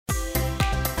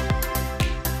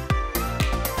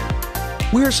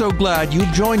We're so glad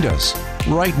you've joined us.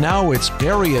 Right now, it's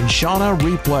Barry and Shauna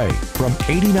Replay from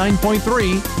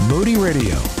 89.3 Moody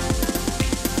Radio.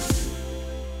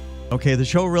 Okay, the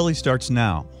show really starts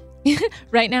now.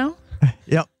 Right now?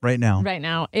 Yep, right now. Right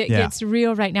now. It gets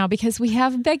real right now because we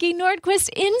have Becky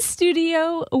Nordquist in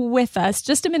studio with us.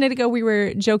 Just a minute ago, we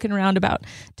were joking around about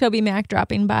Toby Mac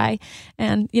dropping by.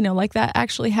 And, like that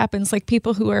actually happens. Like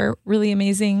people who are really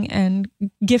amazing and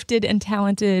gifted and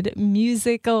talented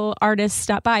musical artists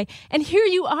stop by. And here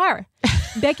you are,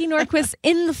 Becky Nordquist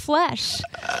in the flesh.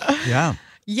 Yeah.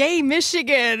 Yay,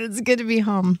 Michigan. It's good to be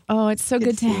home. Oh, it's so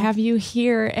good to have you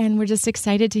here. And we're just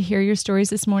excited to hear your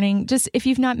stories this morning. Just if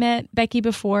you've not met Becky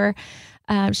before,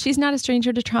 she's not a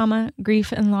stranger to trauma,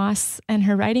 grief, and loss. And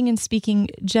her writing and speaking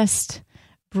just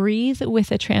breathe with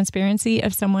the transparency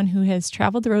of someone who has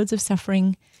traveled the roads of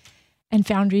suffering and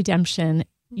found redemption.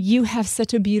 You have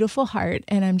such a beautiful heart.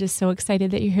 And I'm just so excited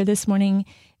that you're here this morning.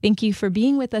 Thank you for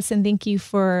being with us. And thank you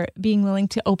for being willing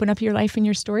to open up your life and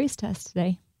your stories to us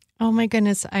today. Oh my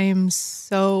goodness, I am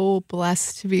so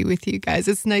blessed to be with you guys.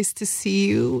 It's nice to see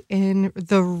you in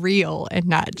the real and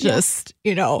not just,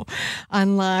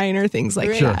 online or things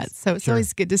like that. So it's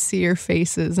always good to see your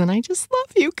faces. And I just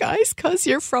love you guys because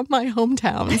you're from my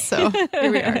hometown. So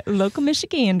here we are. Local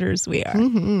Michiganders we are.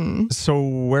 Mm-hmm. So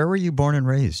where were you born and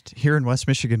raised? Here in West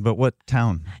Michigan, but what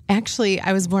town? Actually,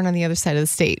 I was born on the other side of the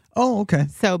state. Oh, okay.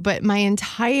 So, but my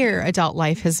entire adult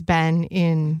life has been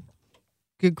in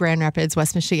Grand Rapids,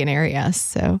 West Michigan area.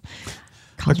 So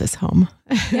call this home.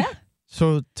 Yeah.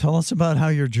 So tell us about how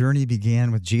your journey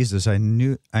began with Jesus. I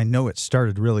know it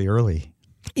started really early.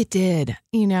 It did.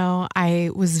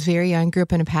 I was very young, grew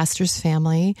up in a pastor's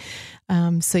family.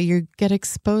 So you get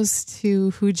exposed to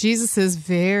who Jesus is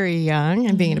very young.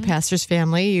 And being in a pastor's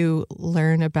family, you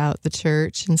learn about the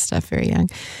church and stuff very young.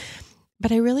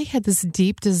 But I really had this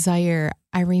deep desire.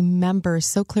 I remember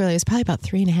so clearly, it was probably about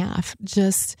 3.5,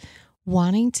 just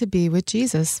wanting to be with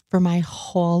Jesus for my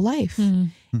whole life.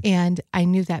 And I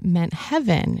knew that meant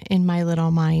heaven in my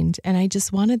little mind. And I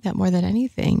just wanted that more than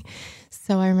anything.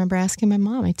 So I remember asking my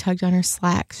mom, I tugged on her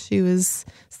slacks. She was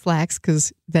slacks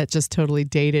because that just totally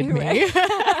dated me.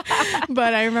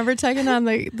 But I remember tugging on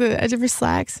the edge of her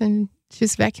slacks and she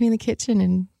was vacuuming the kitchen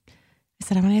and I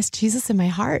said, I want to ask Jesus in my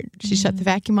heart. She shut the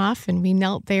vacuum off and we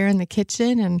knelt there in the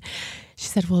kitchen and she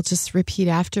said, well, just repeat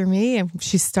after me. And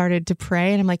she started to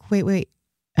pray and I'm like, wait,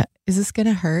 is this going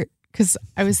to hurt? Because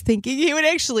I was thinking he would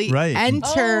actually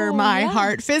enter my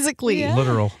heart physically. Yeah.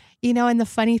 Literal. And the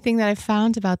funny thing that I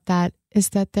found about that is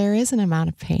that there is an amount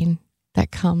of pain that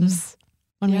comes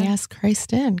when we ask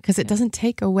Christ in, because it doesn't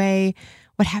take away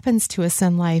what happens to us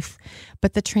in life,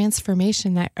 but the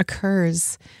transformation that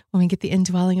occurs when we get the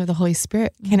indwelling of the Holy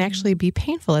Spirit can actually be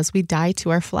painful as we die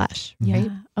to our flesh. Yeah.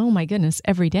 Right? Oh my goodness.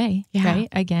 Every day. Yeah. Right?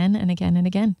 Again and again and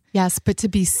again. Yes. But to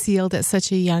be sealed at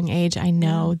such a young age, I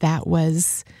know that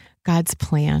was God's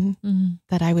plan,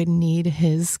 that I would need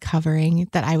his covering,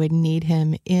 that I would need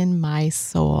him in my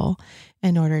soul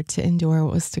in order to endure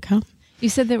what was to come. You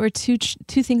said there were two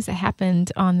things that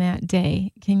happened on that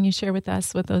day. Can you share with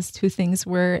us what those two things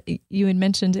were? You had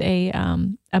mentioned a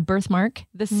birthmark,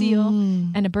 the seal,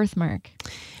 and a birthmark.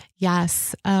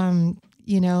 Yes.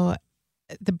 The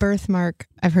birthmark,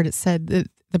 I've heard it said that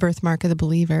the birthmark of the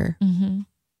believer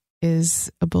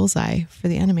is a bullseye for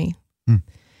the enemy.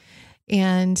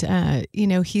 And,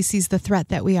 he sees the threat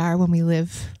that we are when we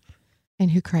live in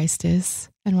who Christ is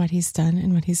and what he's done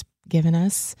and what he's given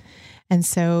us. And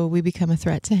so we become a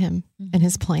threat to him and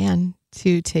his plan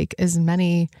to take as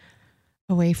many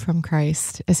away from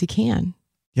Christ as he can.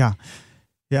 Yeah.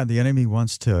 Yeah, the enemy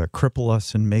wants to cripple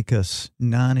us and make us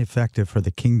non-effective for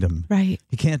the kingdom. Right.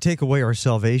 He can't take away our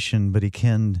salvation, but he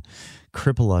can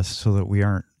cripple us so that we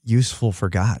aren't useful for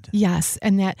God. Yes,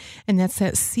 and that's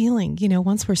that sealing.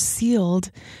 Once we're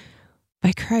sealed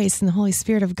by Christ and the Holy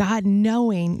Spirit of God,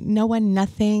 knowing no one,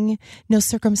 nothing, no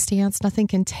circumstance, nothing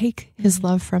can take his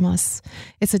love from us.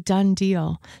 It's a done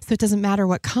deal. So it doesn't matter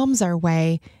what comes our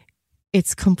way,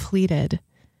 it's completed.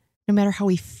 No matter how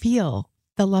we feel,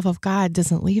 the love of God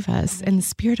doesn't leave us and the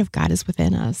Spirit of God is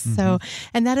within us. So,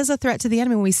 and that is a threat to the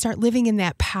enemy when we start living in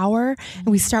that power and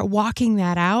we start walking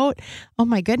that out. Oh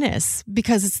my goodness,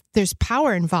 because there's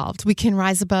power involved. We can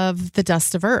rise above the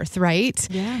dust of earth, right?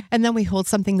 Yeah. And then we hold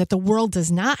something that the world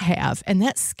does not have. And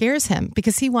that scares him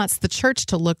because he wants the church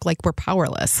to look like we're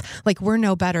powerless, like we're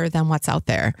no better than what's out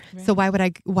there. Right. So why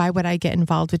would I get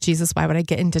involved with Jesus? Why would I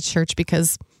get into church?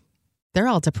 Because they're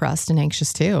all depressed and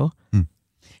anxious too.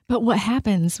 But what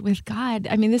happens with God,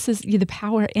 I mean, this is the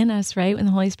power in us, right? When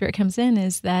the Holy Spirit comes in,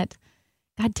 is that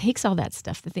God takes all that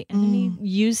stuff that the enemy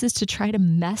uses to try to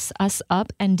mess us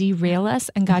up and derail us.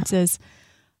 And God says,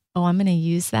 oh, I'm going to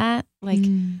use that. Like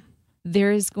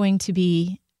there is going to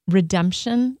be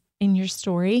redemption in your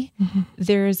story.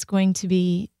 There's going to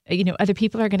be, other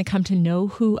people are going to come to know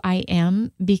who I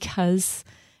am because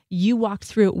you walked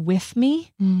through it with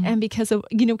me and because of,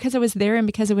 because I was there and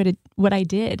because of what I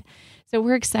did. So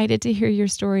we're excited to hear your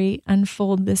story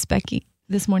unfold this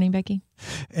morning, Becky.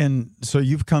 And so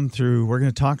you've come through, we're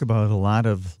going to talk about a lot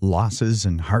of losses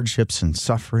and hardships and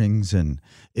sufferings and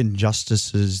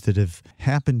injustices that have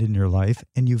happened in your life.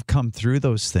 And you've come through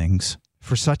those things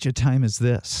for such a time as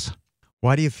this.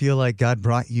 Why do you feel like God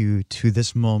brought you to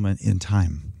this moment in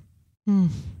time?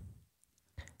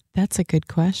 That's a good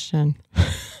question.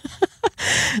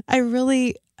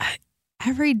 Every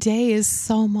day is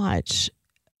so much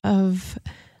of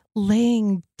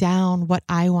laying down what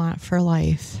I want for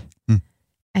life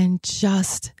and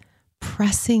just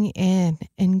pressing in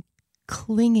and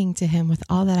clinging to him with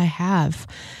all that I have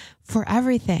for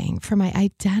everything, for my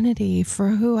identity, for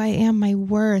who I am, my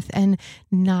worth, and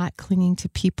not clinging to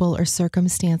people or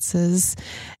circumstances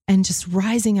and just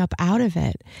rising up out of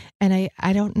it. And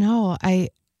I don't know. I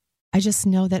just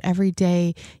know that every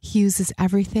day he uses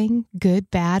everything, good,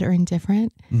 bad, or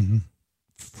indifferent,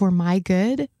 for my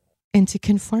good and to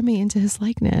conform me into his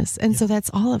likeness. And so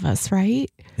that's all of us, right?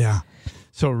 Yeah.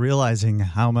 So realizing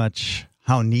how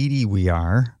needy we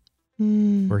are,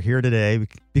 we're here today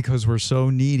because we're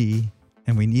so needy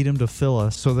and we need him to fill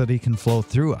us so that he can flow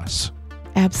through us.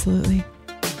 Absolutely.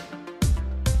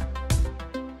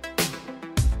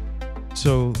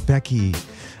 So Becky,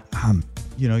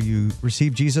 you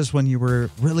received Jesus when you were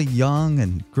really young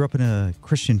and grew up in a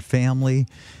Christian family.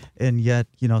 And yet,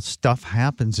 stuff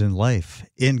happens in life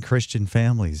in Christian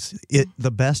families, the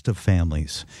best of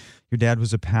families. Your dad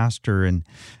was a pastor and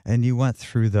you went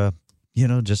through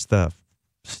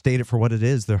state it for what it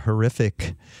is, the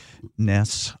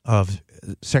horrificness of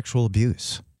sexual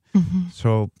abuse.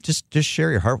 So just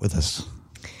share your heart with us.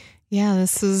 Yeah,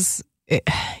 this is,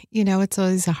 it's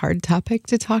always a hard topic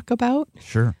to talk about.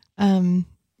 Sure.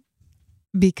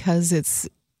 Because it's,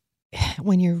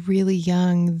 when you're really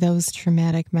young, those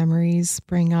traumatic memories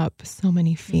bring up so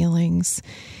many feelings,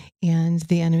 and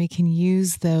the enemy can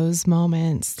use those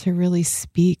moments to really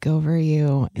speak over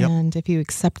you. Yep. And if you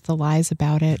accept the lies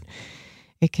about it,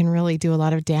 it can really do a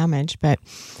lot of damage. But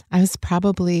I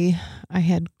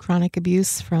had chronic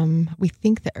abuse we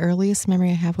think the earliest memory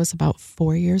I have was about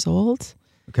 4 years old.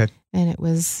 Okay. And it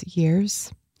was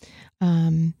years.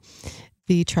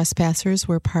 The trespassers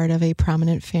were part of a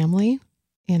prominent family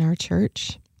in our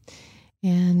church.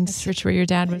 And the church where your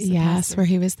dad was the pastor. pastor. Where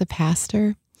he was the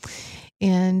pastor.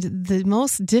 And the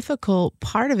most difficult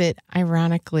part of it,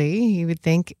 ironically, you would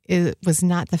think, it was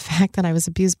not the fact that I was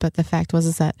abused, but the fact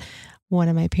was that one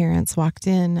of my parents walked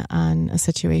in on a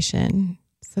situation.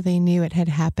 So they knew it had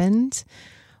happened,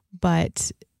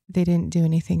 but they didn't do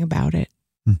anything about it.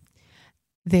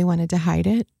 They wanted to hide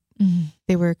it.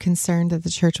 They were concerned that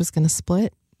the church was going to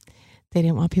split. They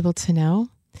didn't want people to know.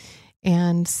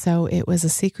 And so it was a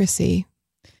secrecy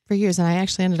for years. And I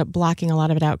actually ended up blocking a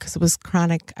lot of it out because it was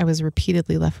chronic. I was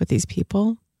repeatedly left with these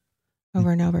people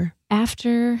over and over.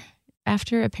 After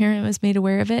a parent was made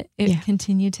aware of it, it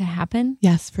continued to happen?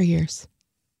 Yes, for years.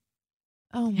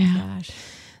 Oh my gosh.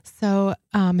 So,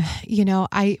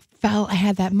 I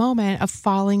had that moment of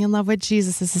falling in love with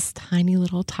Jesus as this tiny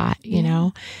little tot, you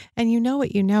know, and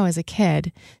what you know as a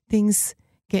kid, things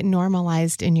get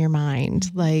normalized in your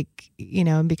mind,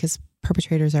 because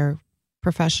perpetrators are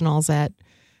professionals at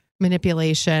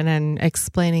manipulation and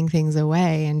explaining things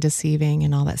away and deceiving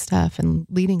and all that stuff and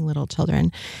leading little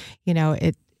children.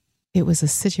 It was a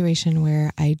situation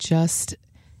where I just,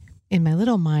 in my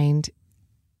little mind,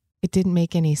 it didn't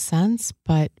make any sense,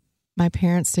 but my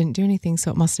parents didn't do anything,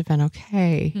 so it must have been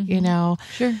okay,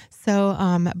 Sure.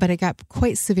 So, but it got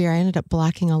quite severe. I ended up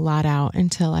blocking a lot out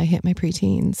until I hit my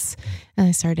preteens, and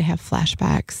I started to have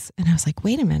flashbacks. And I was like,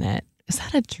 wait a minute, is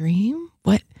that a dream?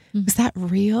 What is that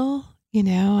real?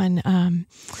 And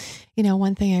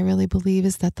one thing I really believe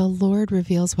is that the Lord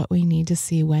reveals what we need to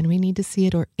see when we need to see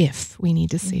it, or if we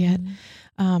need to see it,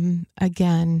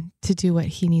 again, to do what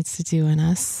he needs to do in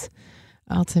us.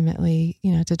 Ultimately,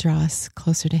 to draw us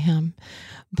closer to him.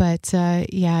 But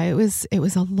it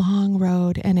was a long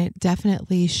road, and it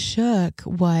definitely shook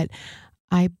what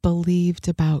I believed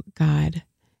about God.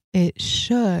 It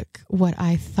shook what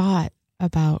I thought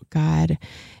about God.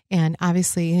 And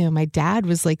obviously, my dad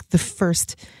was like the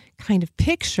first kind of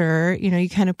picture. You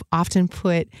kind of often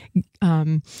put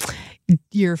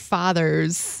your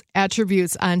father's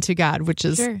attributes onto God, which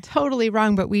is totally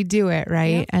wrong, but we do it,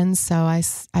 right? Yep. And so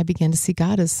I began to see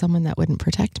God as someone that wouldn't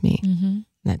protect me,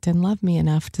 that didn't love me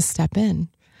enough to step in,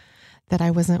 that I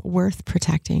wasn't worth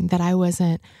protecting, that I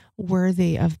wasn't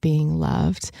worthy of being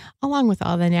loved, along with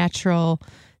all the natural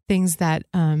things that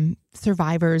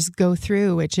survivors go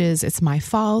through, which is it's my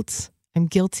fault. I'm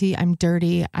guilty. I'm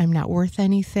dirty. I'm not worth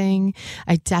anything.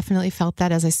 I definitely felt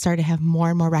that as I started to have more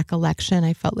and more recollection.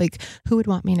 I felt like, who would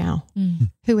want me now?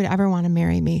 Who would ever want to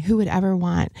marry me? Who would ever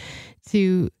want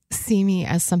to see me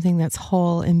as something that's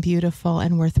whole and beautiful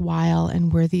and worthwhile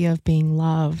and worthy of being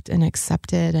loved and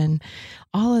accepted, and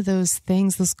all of those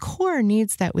things, those core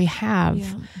needs that we have.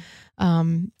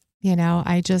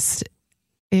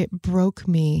 It broke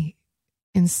me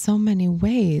in so many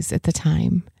ways at the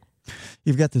time.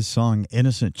 You've got this song,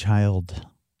 Innocent Child,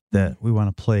 that we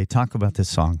want to play. Talk about this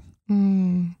song.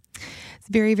 It's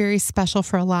very, very special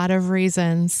for a lot of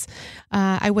reasons.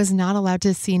 I was not allowed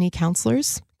to see any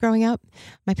counselors growing up.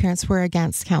 My parents were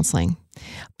against counseling,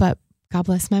 but God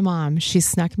bless my mom. She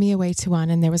snuck me away to one.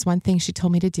 And there was one thing she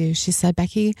told me to do. She said,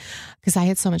 Becky, because I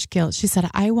had so much guilt, she said,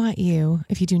 I want you,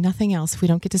 if you do nothing else, if we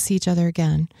don't get to see each other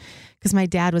again, because my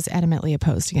dad was adamantly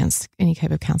opposed against any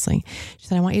type of counseling. She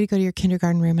said, I want you to go to your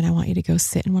kindergarten room and I want you to go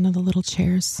sit in one of the little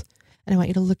chairs. And I want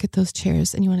you to look at those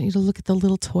chairs and I want you to look at the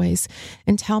little toys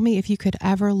and tell me if you could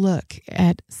ever look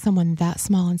at someone that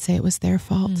small and say it was their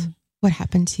fault. What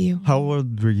happened to you? How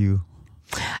old were you?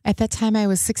 At that time, I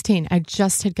was 16. I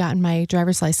just had gotten my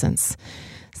driver's license.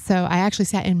 So I actually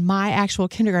sat in my actual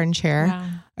kindergarten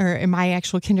chair or in my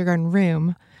actual kindergarten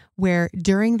room where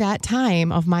during that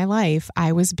time of my life,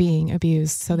 I was being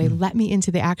abused. So they let me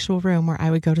into the actual room where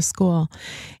I would go to school.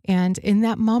 And in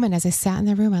that moment, as I sat in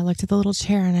the room, I looked at the little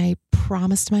chair and I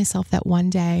promised myself that one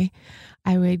day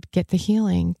I would get the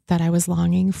healing that I was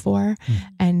longing for.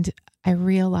 And I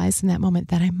realized in that moment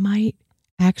that I might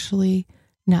actually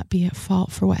not be at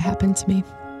fault for what happened to me.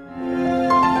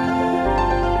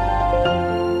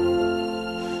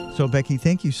 So, Becky,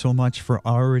 thank you so much for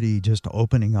already just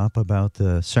opening up about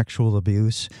the sexual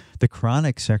abuse, the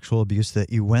chronic sexual abuse that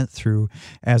you went through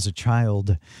as a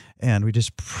child. And we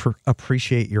just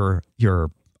appreciate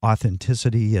your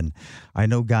authenticity. And I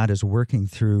know God is working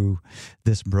through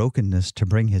this brokenness to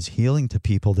bring his healing to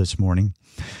people this morning.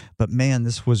 But man,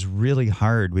 this was really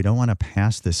hard. We don't want to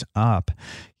pass this up.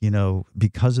 You know,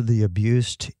 because of the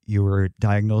abuse, you were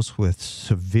diagnosed with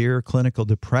severe clinical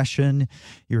depression.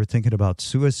 You were thinking about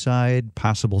suicide,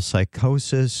 possible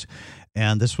psychosis.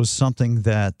 And this was something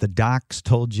that the docs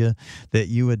told you that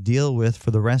you would deal with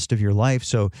for the rest of your life.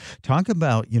 So talk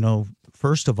about,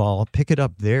 first of all, pick it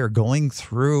up there, going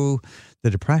through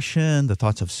the depression, the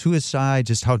thoughts of suicide,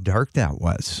 just how dark that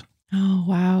was. Oh,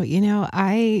 wow.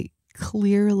 I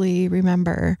clearly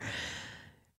remember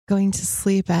going to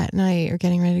sleep at night or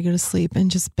getting ready to go to sleep and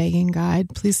just begging God,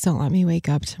 please don't let me wake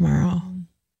up tomorrow.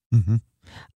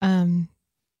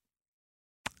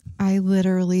 I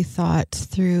literally thought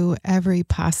through every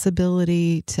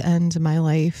possibility to end my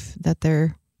life that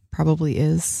there probably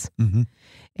is.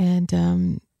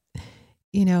 And,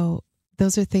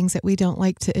 those are things that we don't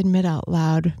like to admit out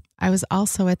loud. I was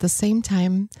also at the same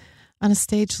time on a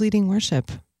stage leading worship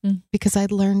because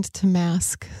I'd learned to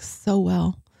mask so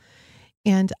well.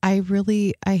 And I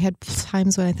had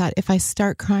times when I thought, if I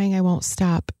start crying, I won't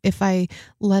stop. If I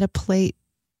let a plate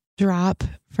drop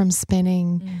from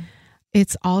spinning,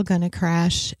 it's all going to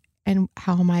crash. And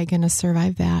how am I going to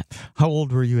survive that? How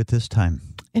old were you at this time?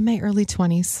 In my early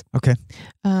 20s. Okay.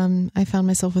 I found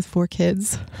myself with 4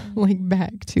 kids, like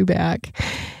back to back,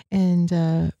 and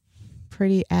a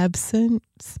pretty absent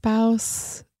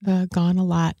spouse, gone a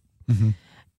lot.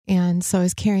 And so I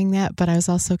was carrying that, but I was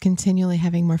also continually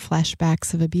having more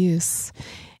flashbacks of abuse.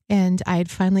 And I had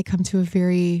finally come to a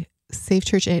very safe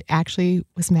church. It actually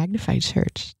was Magnified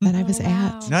Church that I was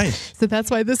at. Nice. So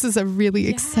that's why this is a really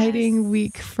exciting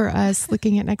week for us,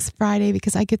 looking at next Friday,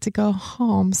 because I get to go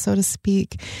home, so to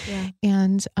speak,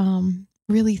 and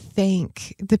really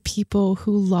thank the people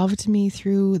who loved me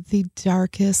through the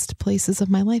darkest places of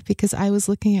my life, because I was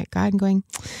looking at God and going,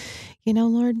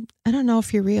 Lord, I don't know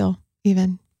if you're real,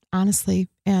 even, honestly.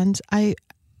 And I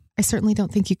certainly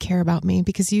don't think you care about me,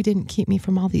 because you didn't keep me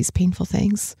from all these painful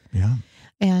things. Yeah.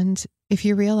 And if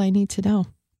you're real, I need to know.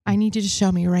 I need you to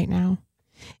show me right now.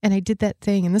 And I did that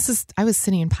thing. And I was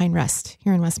sitting in Pine Rest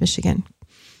here in West Michigan,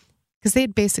 because they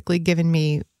had basically given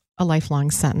me a lifelong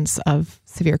sentence of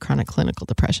severe chronic clinical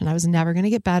depression. I was never going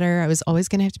to get better. I was always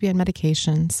going to have to be on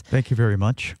medications. Thank you very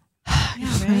much.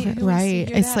 Right.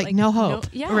 It's like no hope,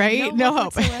 right? No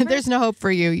hope. There's no hope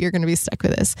for you. You're going to be stuck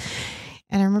with this.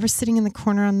 And I remember sitting in the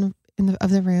corner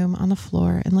of the room on the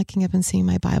floor and looking up and seeing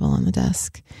my Bible on the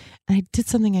desk. And I did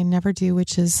something I never do,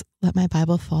 which is let my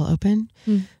Bible fall open.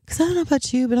 Because I don't know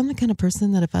about you, but I'm the kind of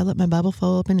person that if I let my Bible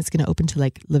fall open, it's going to open to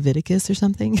like Leviticus or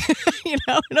something.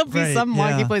 It'll be some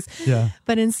wonky place. Yeah.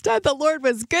 But instead, the Lord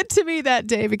was good to me that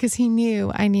day because he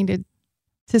knew I needed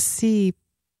to see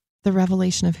the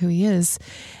revelation of who he is.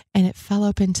 And it fell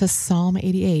open to Psalm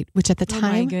 88, which at the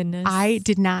time I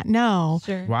did not know.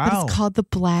 Sure. Wow. But it's called the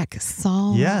Black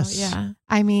Psalm. Yes. Oh, yeah.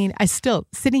 I mean, I still,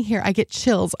 sitting here, I get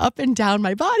chills up and down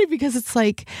my body because it's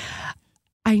like,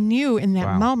 I knew in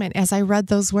that moment as I read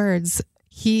those words,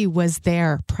 he was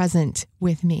there present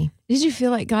with me. Did you feel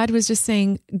like God was just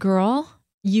saying, girl,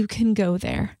 you can go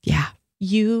there? Yeah.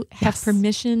 You have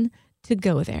permission to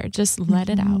go there. Just let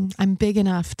it out. I'm big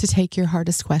enough to take your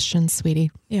hardest questions,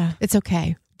 sweetie. Yeah. It's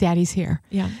okay. Daddy's here.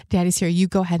 Yeah. Daddy's here. You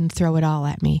go ahead and throw it all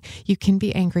at me. You can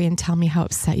be angry and tell me how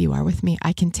upset you are with me.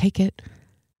 I can take it.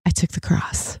 I took the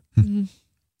cross. Mm-hmm.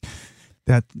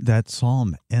 That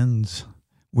psalm ends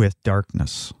with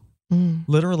darkness.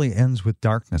 Literally ends with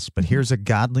darkness. But here's a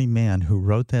godly man who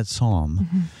wrote that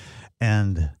psalm.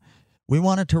 And we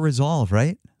want it to resolve,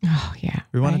 right? Oh, yeah.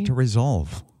 We want it to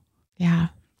resolve. Yeah.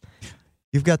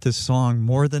 You've got this song,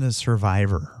 More Than a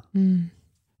Survivor.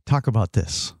 Talk about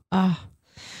this.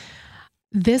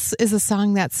 This is a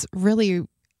song that's really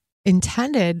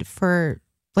intended for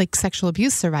like sexual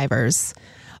abuse survivors.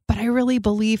 But I really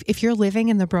believe if you're living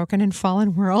in the broken and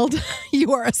fallen world,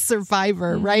 you are a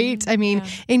survivor, right? I mean,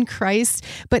 in Christ,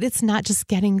 but it's not just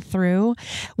getting through.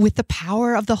 With the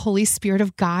power of the Holy Spirit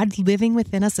of God living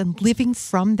within us and living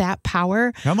from that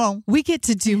power, come on, we get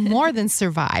to do more than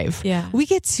survive. Yeah. We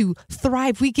get to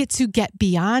thrive. We get to get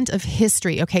beyond of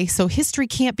history. Okay, so history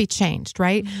can't be changed,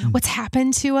 right? What's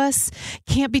happened to us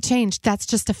can't be changed. That's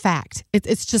just a fact.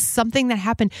 It's just something that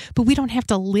happened, but we don't have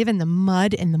to live in the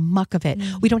mud and the muck of it.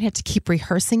 We don't have to keep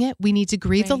rehearsing it. We need to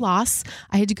grieve the loss.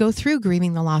 I had to go through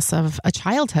grieving the loss of a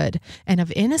childhood and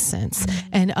of innocence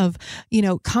and of,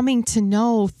 coming to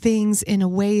know things in a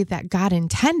way that God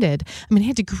intended. I mean, I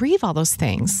had to grieve all those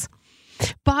things.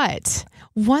 But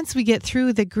once we get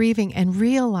through the grieving and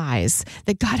realize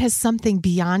that God has something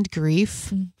beyond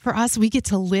grief for us, we get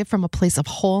to live from a place of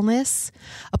wholeness,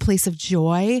 a place of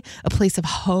joy, a place of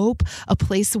hope, a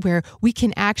place where we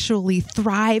can actually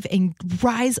thrive and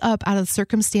rise up out of the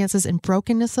circumstances and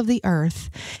brokenness of the earth.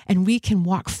 And we can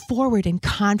walk forward in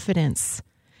confidence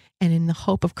and in the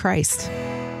hope of Christ.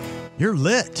 You're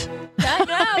lit. I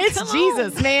know, it's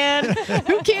Jesus, man.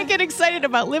 Who can't get excited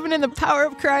about living in the power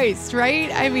of Christ,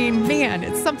 right? I mean, man,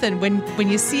 it's something when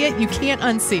you see it, you can't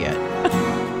unsee it.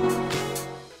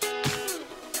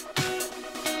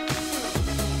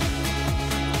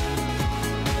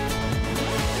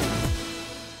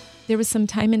 There was some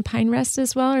time in Pine Rest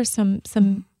as well, or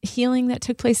some healing that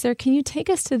took place there. Can you take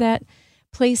us to that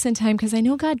place and time? Because I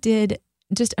know God did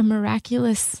just a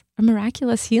miraculous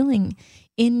healing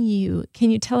in you. Can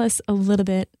you tell us a little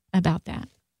bit about that?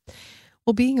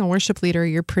 Well, being a worship leader,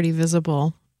 you're pretty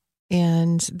visible.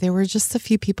 And there were just a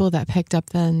few people that picked up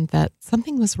then that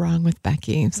something was wrong with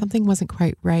Becky. Something wasn't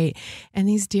quite right. And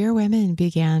these dear women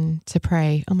began to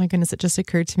pray. Oh my goodness, it just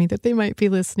occurred to me that they might be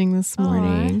listening this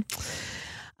morning.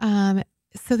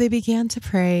 So they began to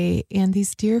pray, and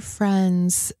these dear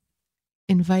friends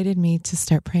invited me to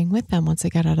start praying with them once I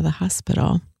got out of the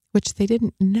hospital, which they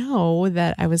didn't know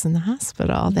that I was in the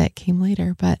hospital. That came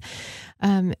later. But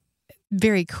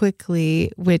very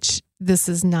quickly, which this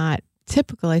is not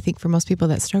typical, I think, for most people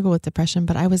that struggle with depression,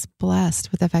 but I was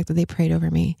blessed with the fact that they prayed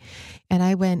over me. And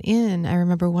I went in, I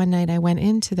remember one night I went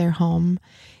into their home,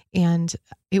 and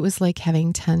it was like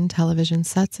having 10 television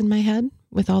sets in my head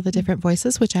with all the different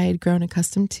voices, which I had grown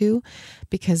accustomed to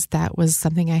because that was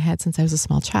something I had since I was a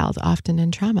small child, often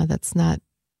in trauma. That's not,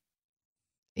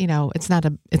 it's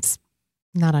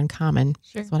not uncommon,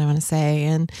 is what I want to say.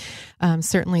 And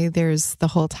certainly there's the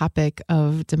whole topic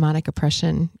of demonic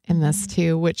oppression in this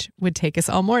too, which would take us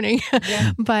all morning.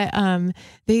 But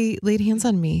they laid hands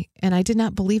on me, and I did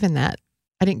not believe in that.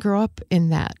 I didn't grow up in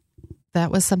that. That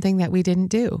was something that we didn't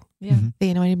do. They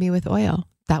anointed me with oil.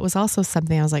 That was also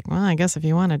something I was like, well, I guess if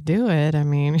you want to do it, I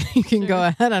mean, you can go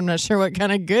ahead. I'm not sure what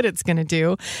kind of good it's going to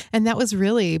do. And that was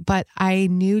really, but I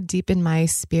knew deep in my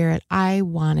spirit, I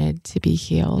wanted to be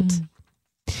healed.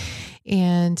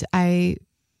 And I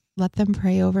let them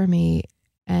pray over me,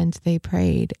 and they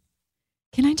prayed.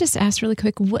 Can I just ask really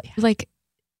quick,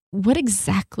 what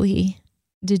exactly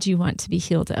did you want to be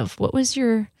healed of? What was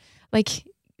your,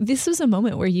 this was a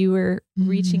moment where you were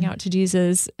reaching out to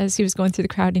Jesus as he was going through the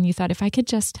crowd, and you thought, if I could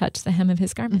just touch the hem of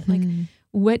his garment,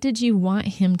 what did you want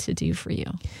him to do for you?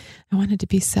 I wanted to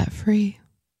be set free.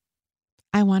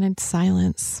 I wanted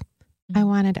silence. I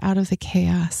wanted out of the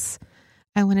chaos.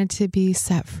 I wanted to be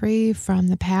set free from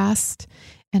the past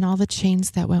and all the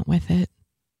chains that went with it.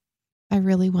 I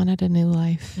really wanted a new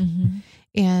life.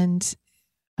 And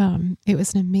it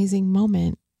was an amazing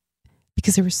moment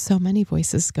because there were so many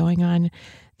voices going on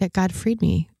that God freed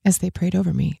me as they prayed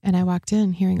over me. And I walked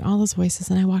in hearing all those voices,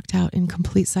 and I walked out in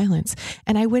complete silence.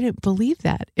 And I wouldn't believe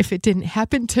that if it didn't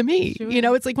happen to me. Sure. You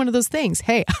know, it's like one of those things.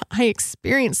 Hey, I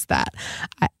experienced that.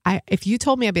 If you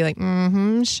told me, I'd be like,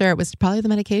 sure, it was probably the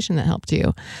medication that helped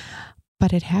you.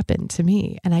 But it happened to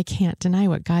me, and I can't deny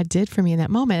what God did for me in that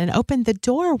moment and opened the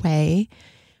doorway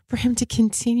for him to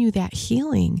continue that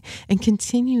healing and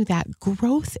continue that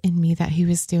growth in me that he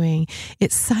was doing.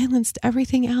 It silenced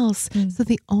everything else. So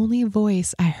the only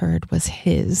voice I heard was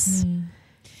his.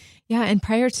 Yeah. And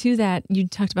prior to that, you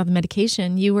talked about the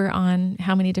medication. You were on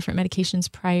how many different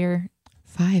medications prior?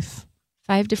 5.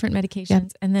 5 different medications.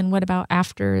 Yep. And then what about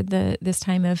after this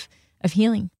time of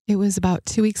healing? It was about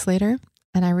 2 weeks later.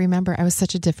 And I remember I was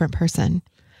such a different person.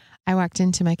 I walked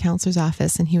into my counselor's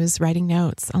office and he was writing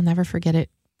notes. I'll never forget it.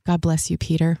 God bless you,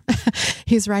 Peter.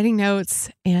 He was writing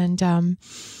notes, and I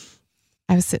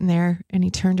was sitting there, and he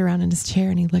turned around in his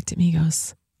chair and he looked at me. He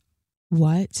goes,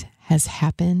 "What has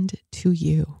happened to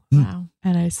you?" Wow.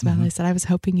 And I smiled. I said, "I was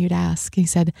hoping you'd ask." He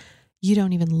said, "You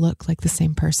don't even look like the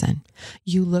same person.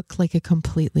 You look like a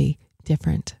completely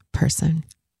different person."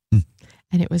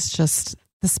 And it was just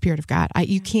the Spirit of God.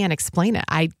 You can't explain it.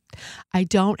 I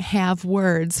don't have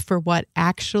words for what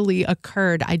actually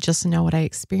occurred. I just know what I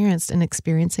experienced and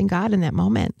experiencing God in that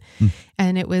moment.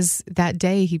 And it was that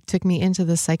day he took me into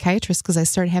the psychiatrist because I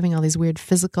started having all these weird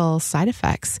physical side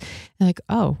effects. And like,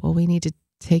 oh, well, we need to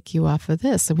take you off of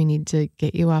this and we need to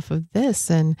get you off of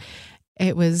this. And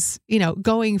it was,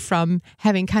 going from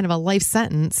having kind of a life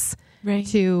sentence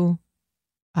to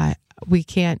we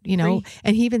can't, free.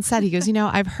 And he even said, he goes,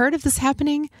 I've heard of this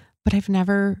happening, but I've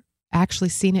never actually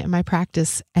seen it in my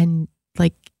practice. And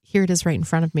like, here it is right in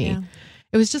front of me. Yeah.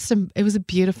 It was just it was a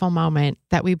beautiful moment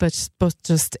that we both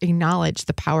just acknowledged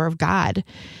the power of God.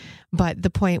 But the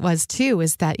point was too,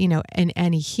 is that, in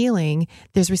any healing,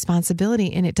 there's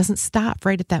responsibility and it doesn't stop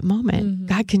right at that moment.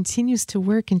 God continues to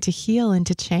work and to heal and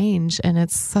to change. And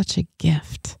it's such a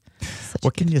gift.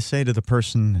 What can you say to the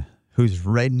person who's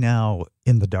right now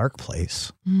in the dark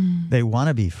place? They want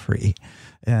to be free.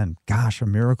 And gosh, a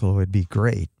miracle would be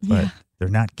great, but they're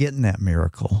not getting that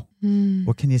miracle.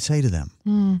 What can you say to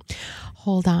them?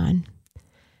 Hold on.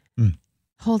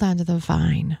 Hold on to the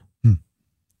vine.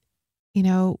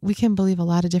 We can believe a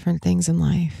lot of different things in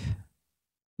life.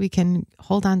 We can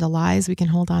hold on to lies. We can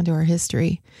hold on to our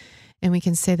history. And we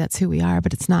can say that's who we are,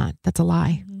 but it's not. That's a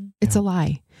lie. It's a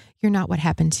lie. You're not what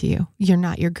happened to you. You're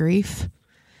not your grief.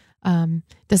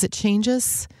 Does it change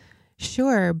us?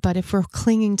 Sure. But if we're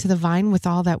clinging to the vine with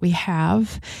all that we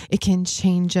have, it can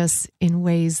change us in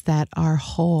ways that are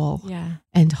whole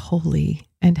and holy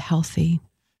and healthy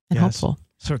and hopeful.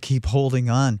 So keep holding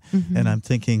on. And I'm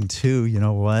thinking too, you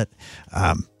know what?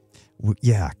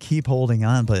 Keep holding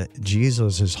on, but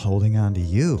Jesus is holding on to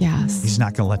you. Yes. He's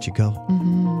not going to let you go.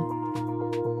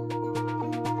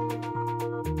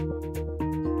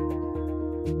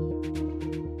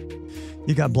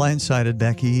 You got blindsided,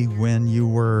 Becky, when you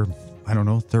were,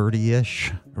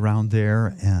 30-ish, around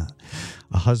there, and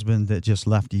a husband that just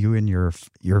left you and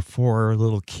your 4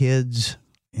 little kids.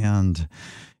 And,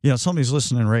 somebody's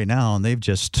listening right now, and they've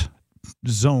just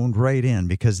zoned right in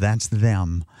because that's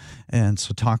them. And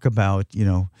so talk about,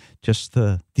 just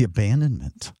the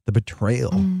abandonment, the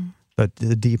betrayal, but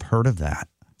the deep hurt of that.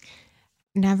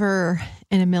 Never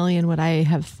in a million would I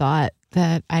have thought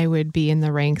that I would be in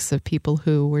the ranks of people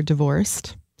who were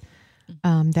divorced.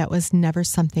 That was never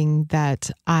something that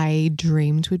I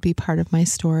dreamed would be part of my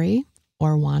story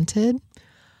or wanted.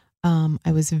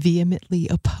 I was vehemently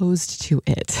opposed to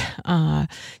it.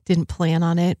 Didn't plan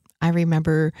on it. I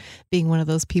remember being one of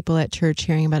those people at church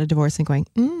hearing about a divorce and going,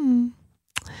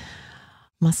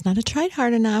 must not have tried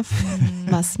hard enough.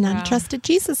 Must not have trusted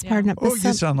Jesus hard enough. Oh,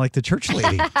 you sound like the church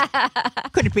lady.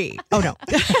 Could it be? Oh, no.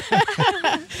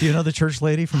 Do you know the church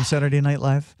lady from Saturday Night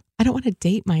Live? I don't want to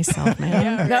date myself,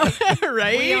 man.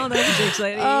 Right? We all know the church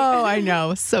lady. Oh, I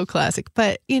know. So classic.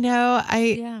 But,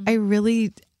 I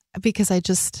really, because I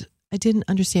didn't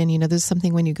understand, there's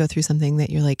something when you go through something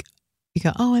that you're like, you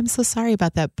go, oh, I'm so sorry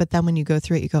about that. But then when you go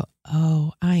through it, you go,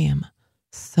 oh, I am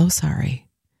so sorry.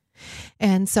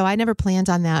 And so I never planned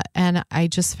on that. And I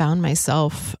just found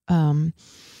myself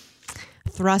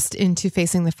thrust into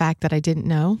facing the fact that I didn't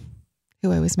know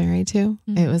who I was married to.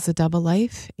 It was a double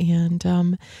life. And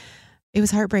it was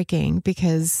heartbreaking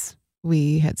because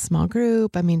We had small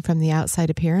group. I mean, from the outside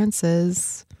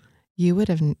appearances, you would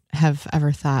have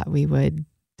ever thought we would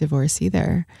divorce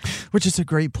either. Which is a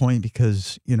great point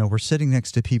because, we're sitting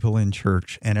next to people in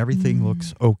church and everything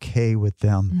looks okay with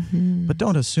them. But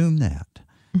don't assume that.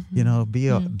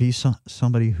 Be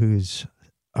somebody who's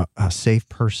a safe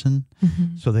person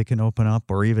so they can open up,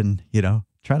 or even,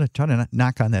 try to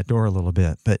knock on that door a little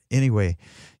bit. But anyway,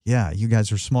 yeah, you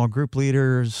guys are small group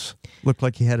leaders. Looked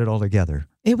like you had it all together.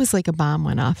 It was like a bomb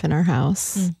went off in our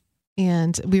house.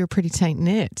 And we were pretty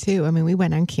tight-knit, too. I mean, we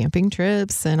went on camping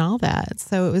trips and all that.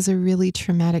 So it was a really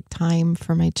traumatic time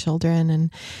for my children.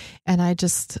 And I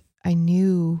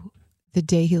knew the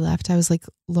day he left, I was like,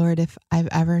 Lord, if I've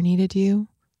ever needed you,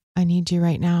 I need you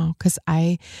right now, because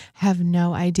I have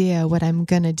no idea what I'm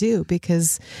going to do.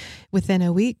 Because within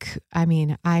a week,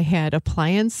 I had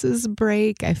appliances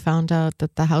break. I found out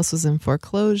that the house was in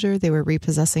foreclosure. They were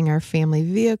repossessing our family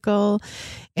vehicle.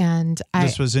 And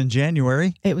this was in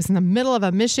January? It was in the middle of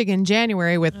a Michigan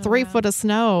January with 3 foot of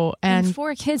snow. And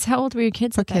 4 kids. How old were your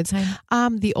kids at that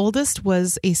time? The oldest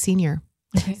was a senior.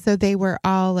 Okay. So they were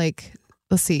all like,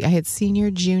 let's see, I had senior,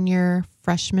 junior,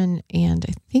 freshman, and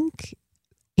I think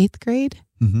 8th grade,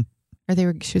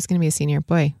 or she was going to be a senior.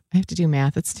 Boy, I have to do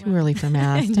math. It's too early for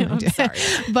math. I'm sorry.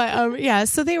 But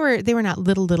so they were not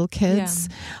little kids.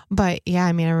 Yeah. But yeah, I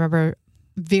remember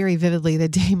very vividly the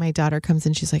day my daughter comes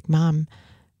in. She's like, Mom,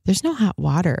 there's no hot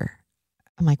water.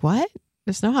 I'm like, what?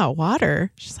 There's no hot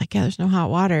water? She's like, yeah, there's no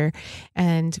hot water.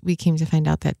 And we came to find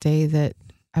out that day that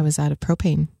I was out of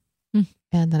propane.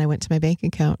 And then I went to my bank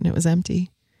account and it was empty.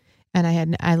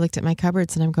 And I looked at my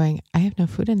cupboards and I'm going, I have no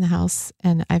food in the house.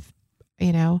 And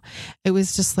it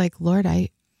was just like, Lord,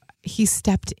 he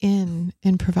stepped in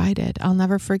and provided. I'll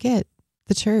never forget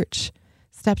the church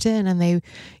stepped in and they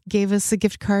gave us a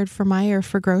gift card for Meijer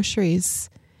for groceries.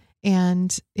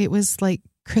 And it was like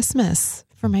Christmas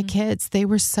for my kids. They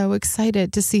were so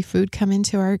excited to see food come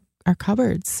into our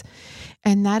cupboards.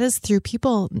 And that is through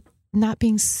people not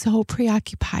being so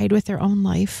preoccupied with their own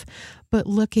life, but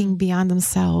looking beyond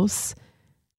themselves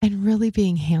and really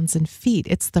being hands and feet.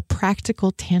 It's the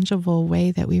practical, tangible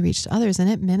way that we reached others. And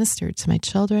it ministered to my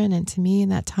children and to me in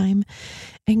that time.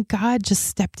 And God just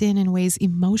stepped in ways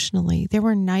emotionally. There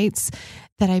were nights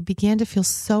that I began to feel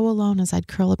so alone as I'd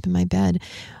curl up in my bed.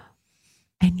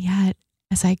 And yet,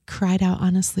 as I cried out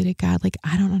honestly to God, like,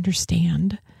 I don't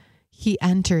understand, He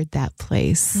entered that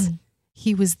place.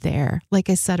 He was there. Like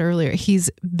I said earlier, He's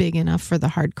big enough for the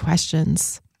hard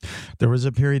questions. There was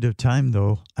a period of time,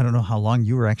 though, I don't know how long,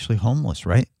 you were actually homeless,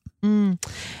 right?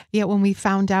 Yeah, when we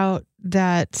found out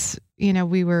that,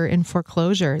 we were in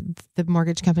foreclosure, the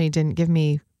mortgage company didn't give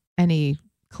me any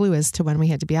clue as to when we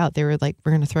had to be out. They were like,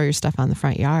 we're going to throw your stuff on the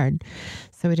front yard.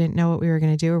 So we didn't know what we were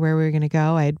going to do or where we were going to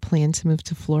go. I had planned to move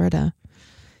to Florida.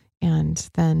 And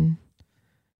then,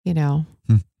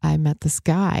 I met this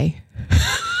guy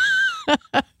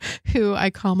who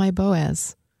I call my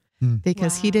Boaz.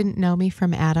 Because he didn't know me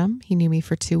from Adam. He knew me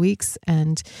for 2 weeks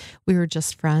and we were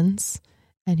just friends.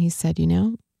 And he said,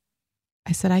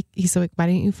 I said, he said, why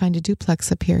don't you find a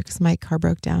duplex up here? Because my car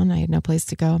broke down. I had no place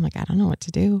to go. I'm like, I don't know what to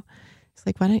do. He's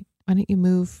like, why don't you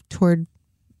move toward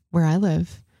where I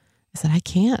live? I said, I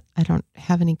can't. I don't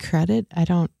have any credit.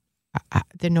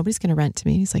 Nobody's going to rent to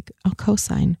me. He's like, I'll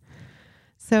co-sign.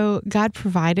 So God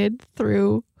provided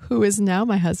through who is now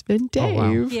my husband, Dave.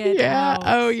 Oh, wow. Yeah.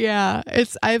 Oh, yeah.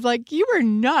 I'm like, you were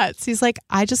nuts. He's like,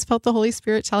 I just felt the Holy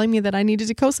Spirit telling me that I needed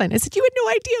to co-sign. I said, you had no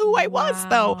idea who I was,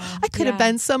 though. I could have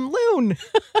been some loon.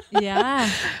 Yeah.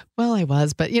 Well, I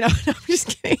was, but, no, I'm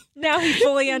just kidding. Now he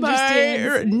fully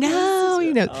understands. Now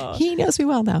he knows. He knows me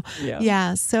well now.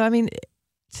 Yeah. So,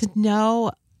 to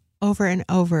know over and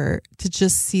over, to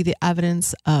just see the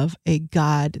evidence of a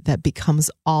God that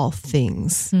becomes all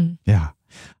things. Yeah.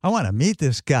 I want to meet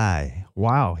this guy.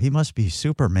 Wow. He must be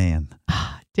Superman.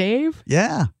 Dave?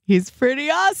 Yeah. He's pretty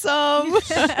awesome.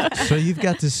 So you've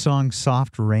got this song,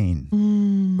 Soft Rain.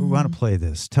 We want to play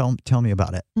this. Tell me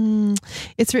about it.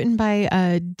 It's written by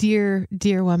a dear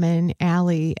woman,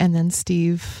 Allie, and then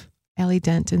Allie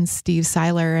Dent and Steve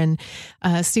Seiler. And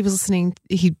Steve was listening.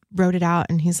 He wrote it out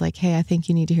and he's like, hey, I think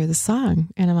you need to hear the song.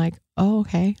 And I'm like, oh,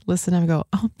 okay. Listen, I go,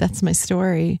 oh, that's my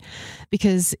story.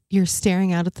 Because you're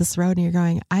staring out at this road and you're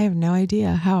going, I have no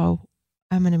idea how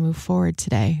I'm going to move forward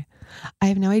today. I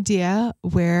have no idea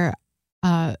where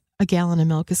a gallon of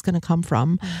milk is going to come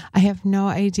from. I have no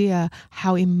idea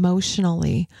how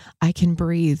emotionally I can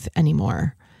breathe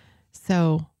anymore.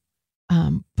 So,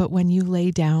 but when you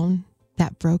lay down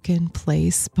that broken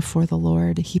place before the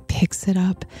Lord, He picks it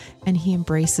up and He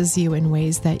embraces you in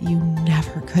ways that you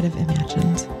never could have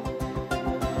imagined.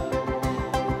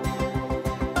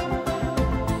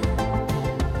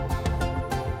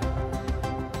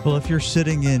 Well, if you're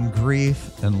sitting in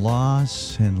grief and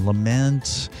loss and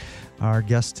lament, our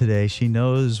guest today, she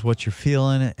knows what you're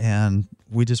feeling, and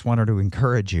we just want her to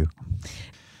encourage you.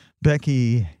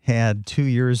 Becky had 2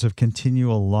 years of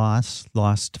continual loss,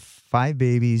 lost 5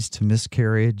 babies to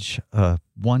miscarriage,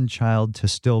 1 child to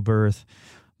stillbirth,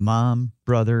 mom,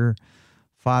 brother,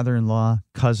 father-in-law,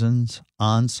 cousins,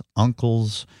 aunts,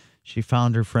 uncles. She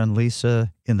found her friend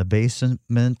Lisa in the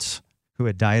basement who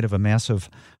had died of a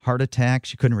massive heart attack.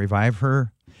 She couldn't revive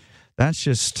her.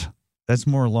 That's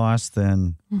more loss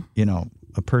than,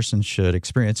 a person should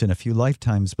experience in a few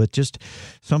lifetimes. But just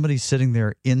somebody sitting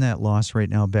there in that loss right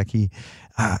now, Becky,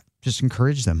 just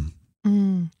encourage them.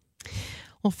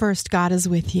 Well, first, God is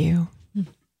with you.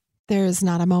 There is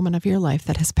not a moment of your life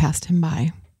that has passed him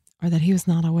by or that he was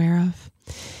not aware of.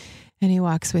 And he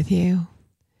walks with you.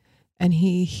 And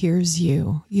he hears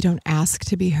you. You don't ask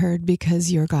to be heard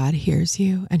because your God hears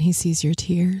you and he sees your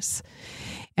tears.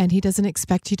 And he doesn't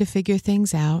expect you to figure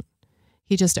things out.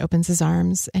 He just opens his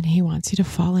arms and he wants you to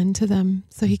fall into them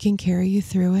so he can carry you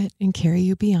through it and carry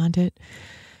you beyond it.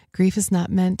 Grief is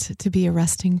not meant to be a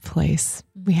resting place.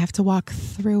 We have to walk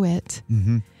through it,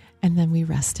 and then we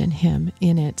rest in him,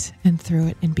 in it, and through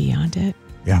it, and beyond it.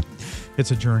 Yeah, it's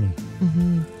a journey.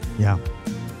 Yeah.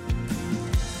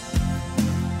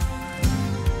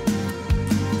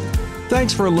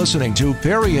 Thanks for listening to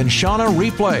Perry and Shauna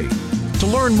Replay. To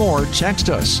learn more, text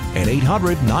us at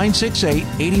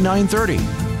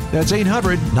 800-968-8930. That's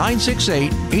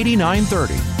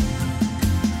 800-968-8930.